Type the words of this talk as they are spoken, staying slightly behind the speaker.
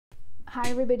Hi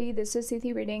everybody, this is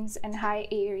Sithi Readings, and hi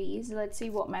Aries. Let's see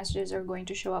what messages are going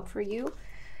to show up for you.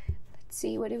 Let's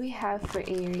see, what do we have for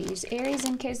Aries? Aries,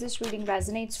 in case this reading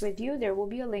resonates with you, there will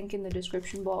be a link in the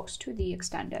description box to the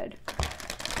extended.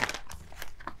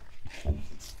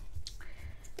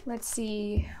 Let's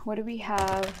see, what do we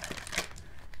have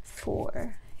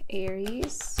for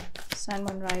Aries, Sun,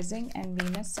 Moon, Rising, and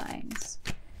Venus signs?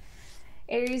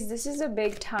 Aries, this is a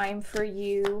big time for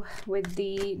you with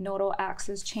the nodal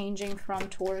axis changing from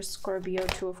Taurus, Scorpio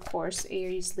to, of course,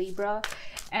 Aries, Libra.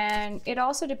 And it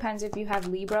also depends if you have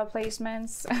Libra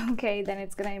placements, okay, then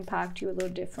it's going to impact you a little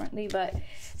differently. But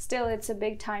still, it's a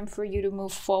big time for you to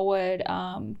move forward,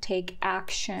 take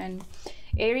action.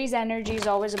 Aries energy is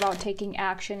always about taking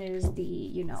action. It is the,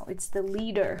 you know, it's the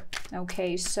leader,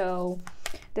 okay? So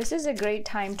this is a great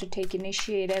time to take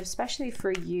initiative, especially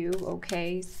for you,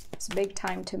 okay? It's a big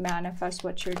time to manifest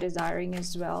what you're desiring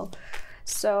as well.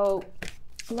 So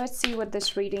let's see what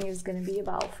this reading is going to be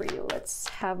about for you. Let's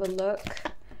have a look.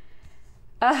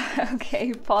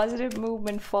 Okay, positive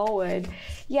movement forward.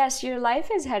 Yes, your life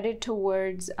is headed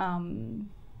towards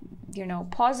you know,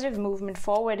 positive movement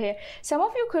forward here. Some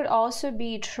of you could also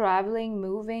be traveling,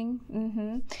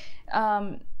 moving.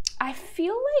 I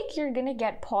feel like you're gonna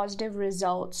get positive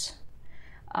results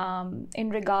in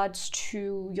regards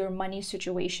to your money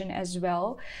situation as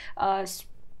well.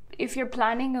 If you're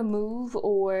planning a move,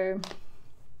 or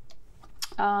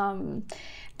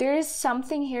there is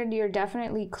something here that you're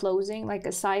definitely closing, like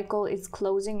a cycle is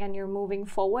closing and you're moving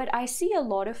forward. I see a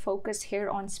lot of focus here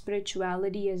on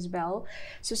spirituality as well.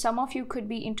 So some of you could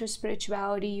be into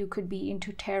spirituality, you could be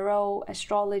into tarot,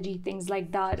 astrology, things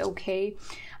like that, okay?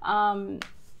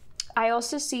 I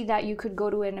also see that you could go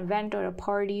to an event or a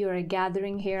party or a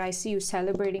gathering here. I see you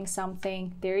celebrating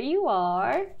something. There you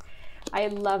are. I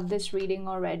love this reading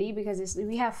already because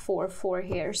we have 4-4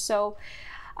 here. So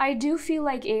I do feel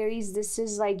like, Aries, this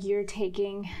is like you're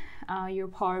taking your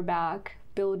power back,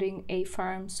 building a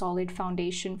firm, solid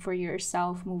foundation for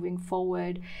yourself moving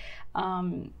forward.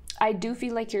 I do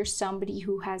feel like you're somebody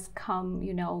who has come,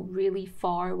 you know, really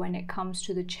far when it comes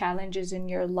to the challenges in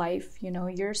your life. You know,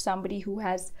 you're somebody who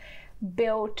has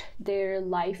built their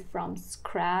life from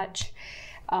scratch.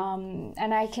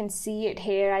 And I can see it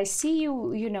here. I see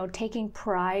you, you know, taking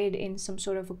pride in some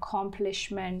sort of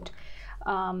accomplishment,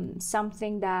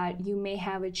 something that you may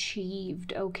have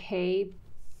achieved, okay?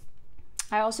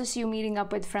 I also see you meeting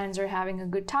up with friends or having a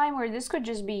good time, or this could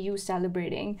just be you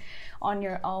celebrating on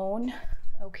your own,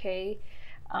 okay?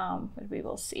 But we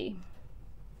will see.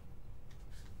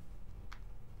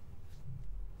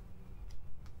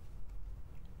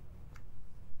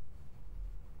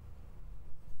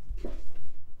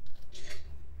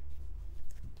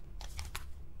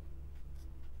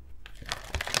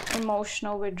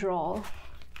 Emotional withdrawal.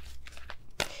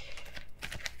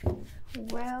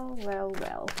 Well.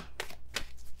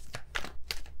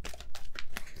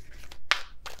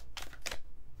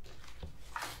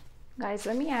 Guys,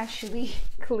 let me actually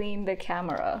clean the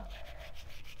camera.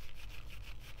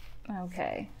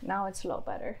 Okay, now it's a lot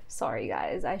better. Sorry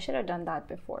guys, I should have done that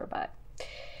before, but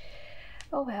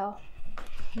oh well.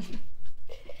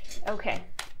 Okay,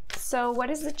 so what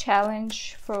is the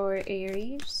challenge for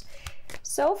Aries?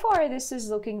 So far, this is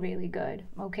looking really good,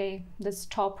 okay? This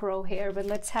top row here, but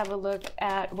let's have a look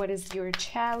at what is your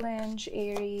challenge,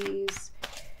 Aries.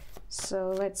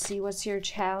 So let's see, what's your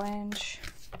challenge?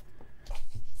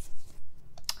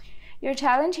 Your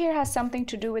challenge here has something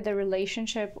to do with a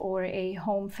relationship or a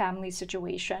home family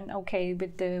situation, okay?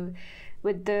 With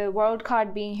the World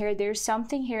card being here, there's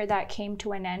something here that came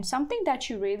to an end, something that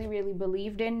you really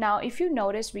believed in. Now, if you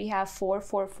notice, we have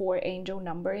 444 angel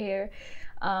number here.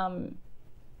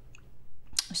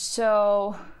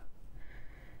 So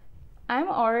I'm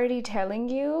already telling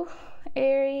you,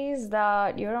 Aries,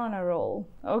 that you're on a roll,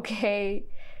 okay?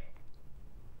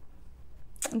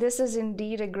 This is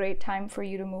indeed a great time for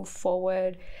you to move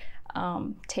forward,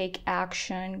 take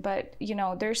action. But, you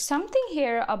know, there's something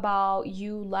here about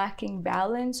you lacking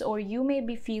balance, or you may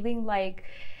be feeling like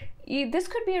this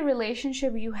could be a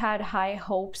relationship you had high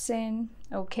hopes in,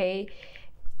 okay?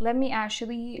 Let me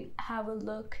actually have a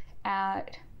look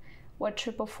at what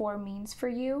 444 means for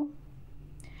you.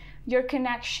 Your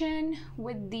connection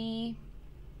with the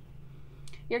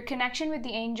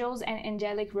angels and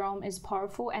angelic realm is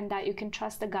powerful, and that you can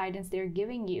trust the guidance they're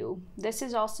giving you. This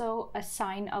is also a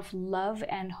sign of love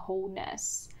and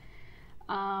wholeness.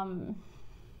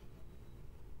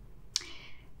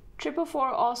 444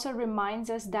 also reminds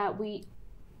us that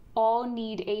all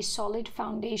need a solid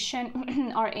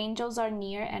foundation. Our angels are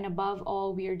near, and above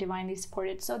all, we are divinely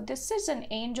supported. So this is an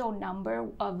angel number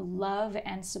of love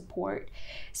and support.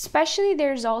 Especially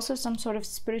there's also some sort of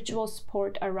spiritual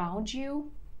support around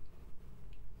you.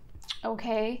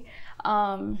 Okay.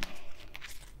 But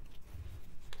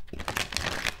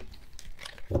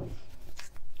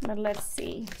let's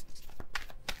see.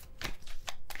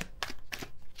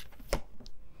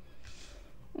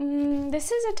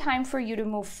 This is a time for you to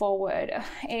move forward.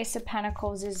 Ace of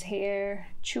Pentacles is here.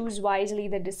 Choose wisely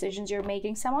the decisions you're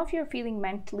making. Some of you are feeling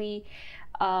mentally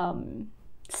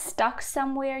stuck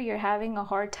somewhere. You're having a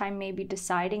hard time maybe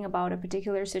deciding about a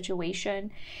particular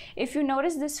situation. If you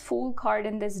notice this Fool card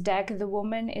in this deck, the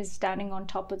woman is standing on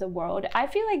top of the world. I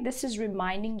feel like this is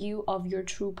reminding you of your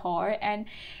true power, and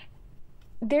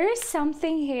there is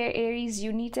something here, Aries,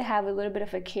 you need to have a little bit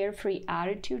of a carefree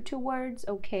attitude towards,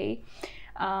 okay?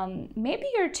 Maybe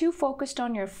you're too focused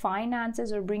on your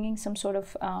finances or bringing some sort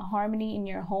of harmony in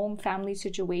your home family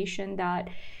situation that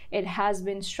it has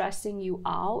been stressing you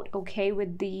out, okay?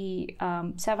 With the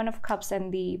Seven of Cups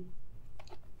and the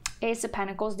Ace of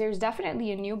Pentacles, there's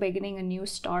definitely a new beginning, a new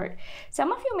start.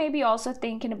 Some of you may be also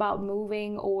thinking about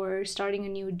moving or starting a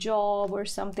new job or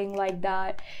something like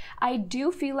that. I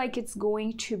do feel like it's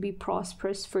going to be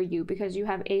prosperous for you because you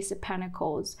have Ace of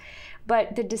Pentacles.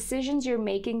 But the decisions you're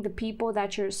making, the people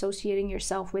that you're associating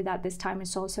yourself with at this time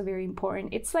is also very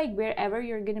important. It's like wherever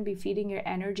you're going to be feeding your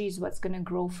energy is what's going to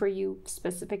grow for you,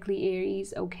 specifically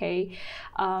Aries, okay?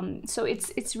 So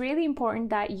it's really important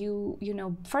that you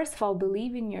know, first of all,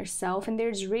 believe in yourself. And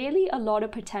there's really a lot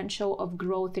of potential of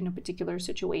growth in a particular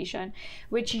situation,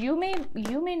 which you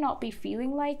may not be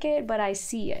feeling like it, but I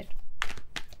see it.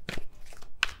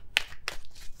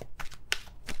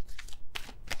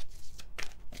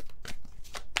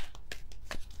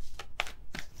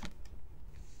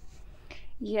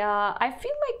 Yeah, I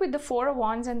feel like with the Four of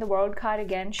Wands and the World card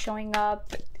again showing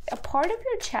up, a part of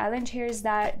your challenge here is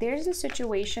that there's a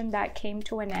situation that came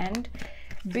to an end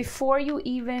before you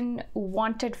even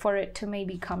wanted for it to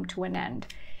maybe come to an end.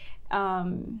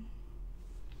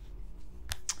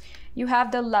 You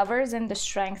have the Lovers and the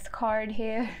Strength card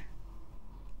here.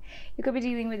 You could be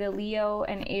dealing with a Leo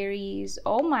and Aries.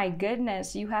 Oh my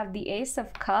goodness, you have the Ace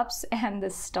of Cups and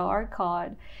the Star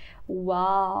card.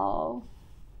 Wow.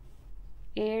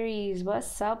 Aries,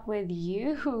 what's up with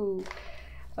you?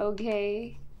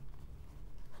 Okay.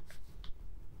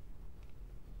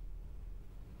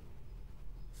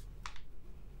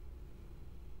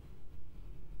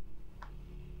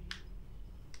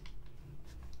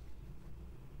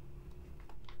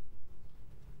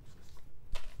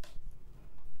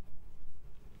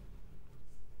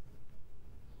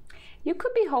 You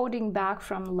could be holding back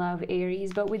from love,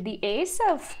 Aries, but with the Ace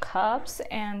of Cups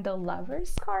and the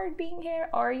Lovers card being here,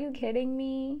 are you kidding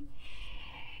me?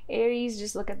 Aries,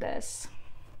 just look at this.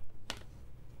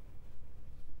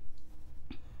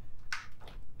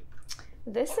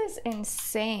 This is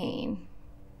insane.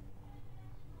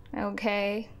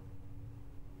 Okay.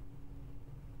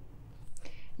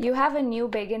 You have a new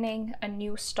beginning, a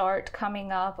new start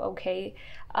coming up, okay?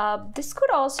 This could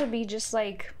also be just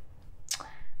like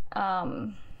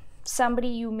somebody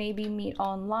you maybe meet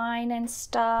online and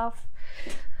stuff.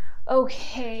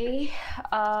 Okay.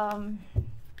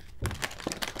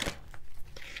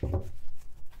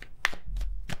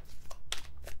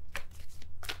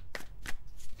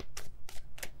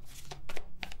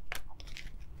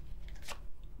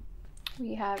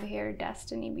 We have here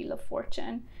Destiny, Wheel of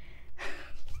Fortune.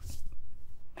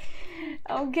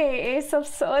 Okay, Ace of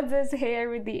Swords is here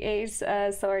with the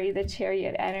the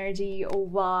Chariot energy. Oh,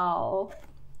 wow.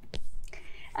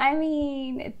 I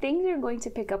mean, things are going to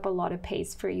pick up a lot of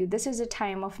pace for you. This is a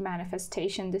time of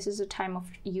manifestation. This is a time of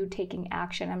you taking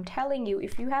action. I'm telling you,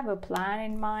 if you have a plan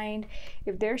in mind,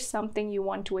 if there's something you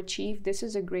want to achieve, this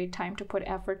is a great time to put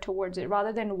effort towards it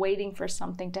rather than waiting for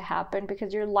something to happen,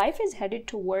 because your life is headed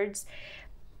towards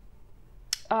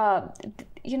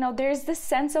you know, there's this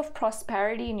sense of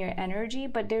prosperity in your energy,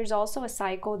 but there's also a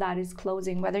cycle that is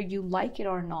closing, whether you like it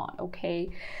or not, okay?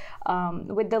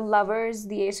 With the Lovers,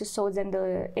 the Ace of Swords and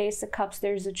the Ace of Cups,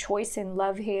 there's a choice in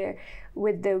love here.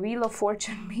 With the Wheel of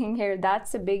Fortune being here,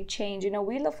 that's a big change. You know,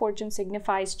 Wheel of Fortune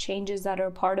signifies changes that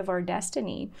are part of our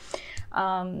destiny.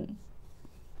 I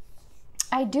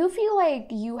do feel like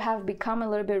you have become a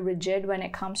little bit rigid when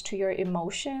it comes to your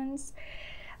emotions.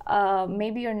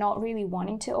 Maybe you're not really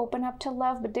wanting to open up to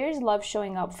love, but there's love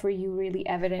showing up for you really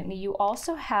evidently. You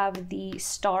also have the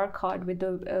Star card with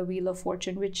the Wheel of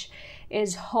Fortune, which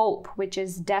is hope, which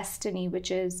is destiny,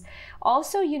 which is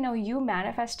also, you know, you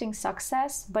manifesting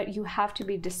success, but you have to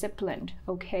be disciplined,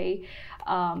 okay?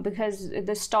 Because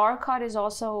the Star card is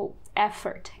also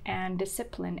effort and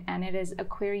discipline, and it is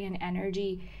Aquarian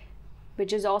energy,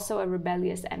 which is also a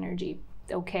rebellious energy,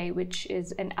 okay, which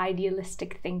is an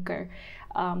idealistic thinker.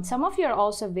 Some of you are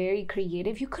also very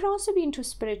creative. You could also be into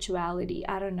spirituality.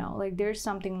 I don't know, like there's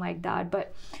something like that.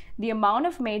 But the amount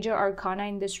of major arcana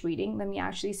in this reading, let me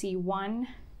actually see, 1,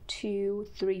 2,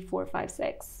 3, 4, 5,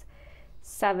 6,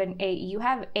 7, 8. You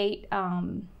have 8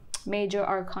 major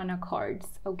arcana cards,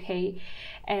 okay?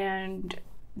 And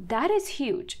that is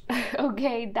huge,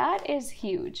 okay? That is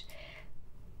huge.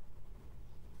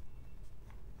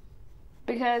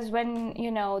 Because when,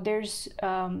 you know, there's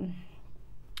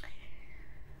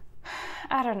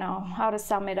I don't know how to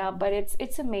sum it up, but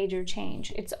it's a major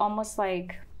change. It's almost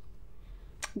like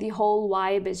the whole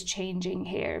vibe is changing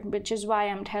here, which is why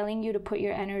I'm telling you to put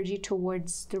your energy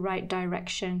towards the right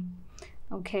direction,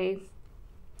 okay?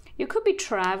 You could be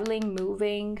traveling,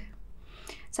 moving.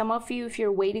 Some of you, if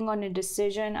you're waiting on a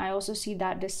decision, I also see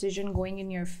that decision going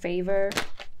in your favor.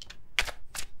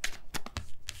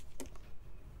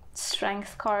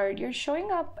 Strength card, you're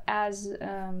showing up as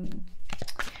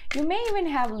you may even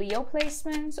have Leo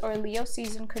placements, or Leo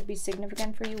season could be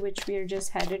significant for you, which we are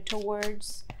just headed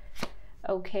towards.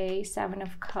 Okay, 7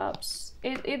 of Cups.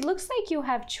 It looks like you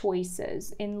have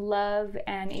choices in love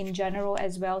and in general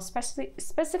as well,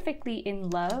 specifically in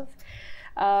love.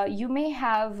 You may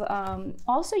have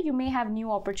also you may have new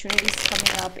opportunities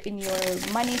coming up in your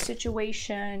money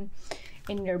situation,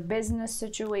 in your business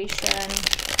situation.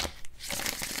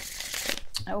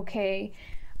 Okay.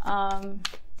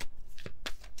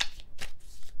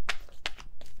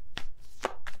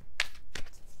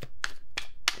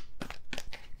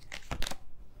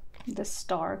 The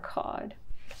Star card.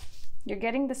 You're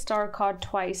getting the Star card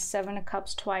twice, 7 of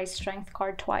Cups twice, Strength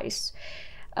card twice.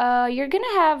 You're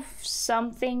gonna have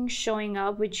something showing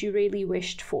up which you really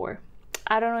wished for.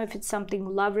 I don't know if it's something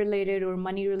love related or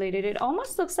money related. It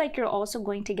almost looks like you're also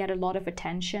going to get a lot of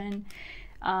attention.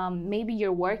 Maybe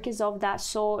your work is of that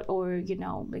sort, or you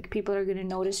know, like people are gonna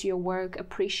notice your work,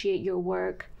 appreciate your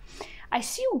work. I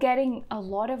see you getting a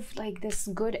lot of like this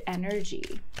good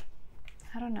energy.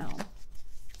 I don't know.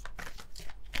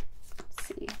 Let's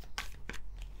see.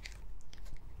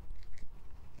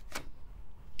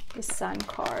 The Sun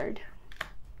card.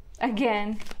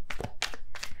 Again.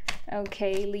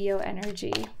 Okay, Leo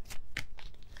energy.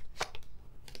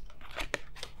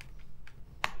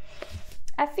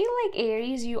 I feel like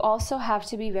Aries, you also have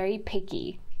to be very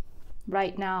picky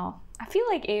right now. I feel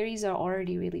like Aries are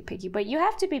already really picky, but you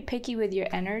have to be picky with your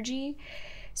energy.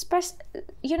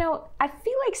 You know, I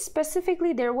feel like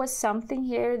specifically there was something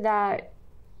here that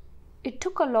it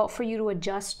took a lot for you to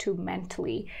adjust to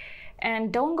mentally.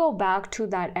 And don't go back to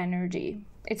that energy.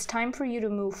 It's time for you to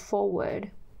move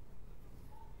forward.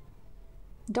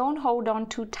 Don't hold on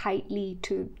too tightly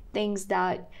to things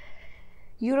that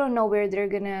you don't know where they're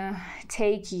gonna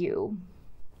take you.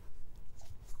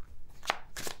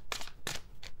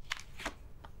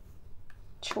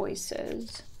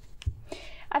 Choices.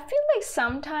 I feel like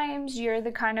sometimes you're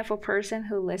the kind of a person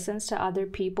who listens to other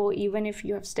people, even if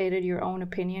you have stated your own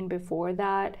opinion before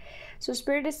that. So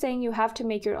Spirit is saying you have to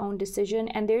make your own decision,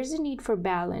 and there's a need for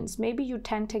balance. Maybe you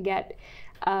tend to get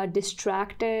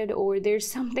distracted, or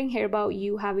there's something here about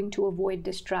you having to avoid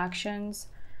distractions.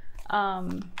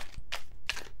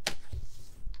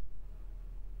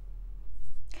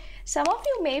 Some of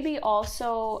you may be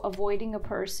also avoiding a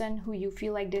person who you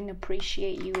feel like didn't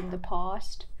appreciate you in the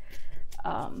past.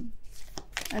 And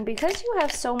because you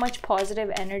have so much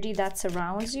positive energy that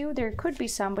surrounds you, there could be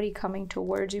somebody coming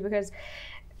towards you, because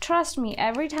trust me,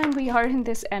 every time we are in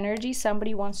this energy,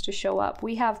 somebody wants to show up.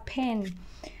 We have pin,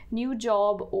 new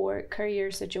job or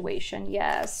career situation.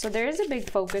 Yes, so there is a big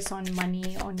focus on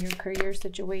money, on your career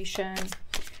situation.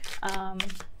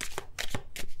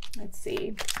 Let's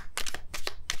see.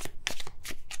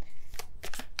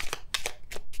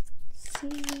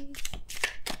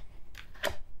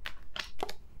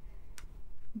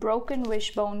 Broken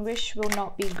wishbone, wish will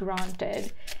not be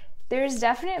granted. There's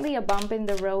definitely a bump in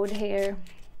the road here.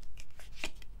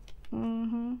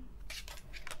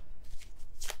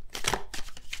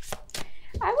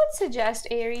 I would suggest,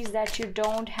 Aries, that you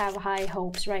don't have high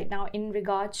hopes right now in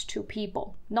regards to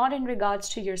people. Not in regards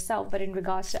to yourself, but in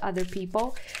regards to other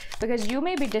people. Because you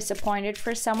may be disappointed.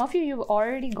 For some of you, you've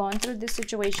already gone through this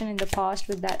situation in the past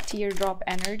with that teardrop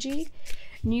energy.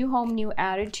 New home, new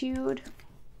attitude,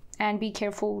 and be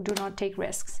careful, do not take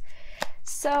risks.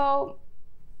 So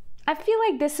I feel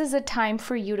like this is a time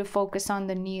for you to focus on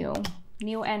the new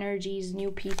energies, new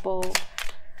people,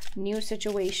 new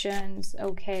situations,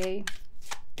 okay?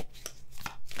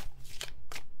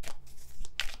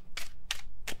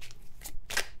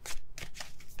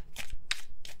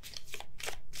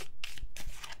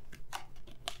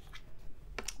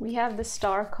 We have the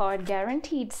Star card,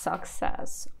 guaranteed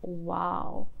success.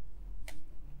 Wow.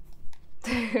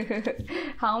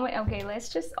 How many? Okay, let's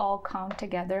just all count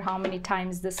together how many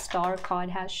times the Star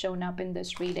card has shown up in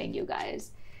this reading, you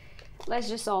guys. Let's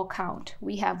just all count.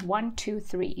 We have 1, 2,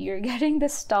 3. You're getting the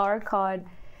Star card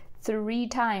 3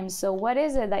 times. So what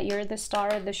is it that you're the star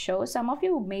of the show? Some of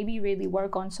you maybe really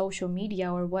work on social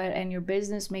media or what, and your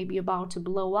business may be about to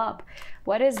blow up.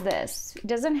 What is this? It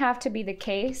doesn't have to be the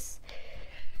case,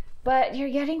 but you're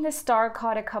getting the Star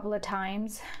card a couple of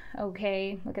times.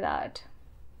 Okay, look at that.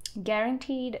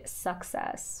 Guaranteed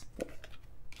success.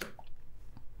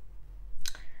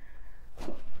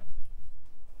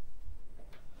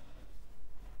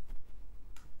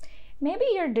 Maybe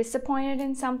you're disappointed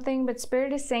in something, but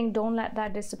Spirit is saying don't let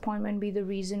that disappointment be the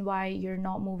reason why you're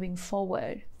not moving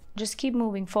forward. Just keep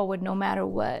moving forward no matter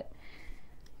what.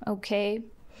 Okay?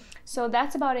 So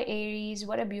that's about it, Aries.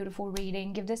 What a beautiful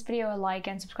reading. Give this video a like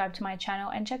and subscribe to my channel,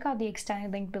 and check out the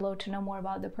extended link below to know more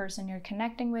about the person you're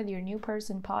connecting with, your new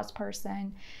person, past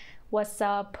person. What's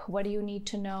up? What do you need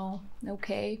to know?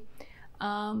 Okay.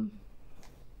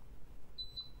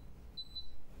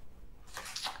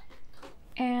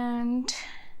 And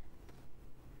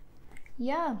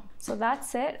yeah, so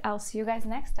that's it. I'll see you guys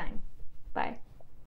next time. Bye.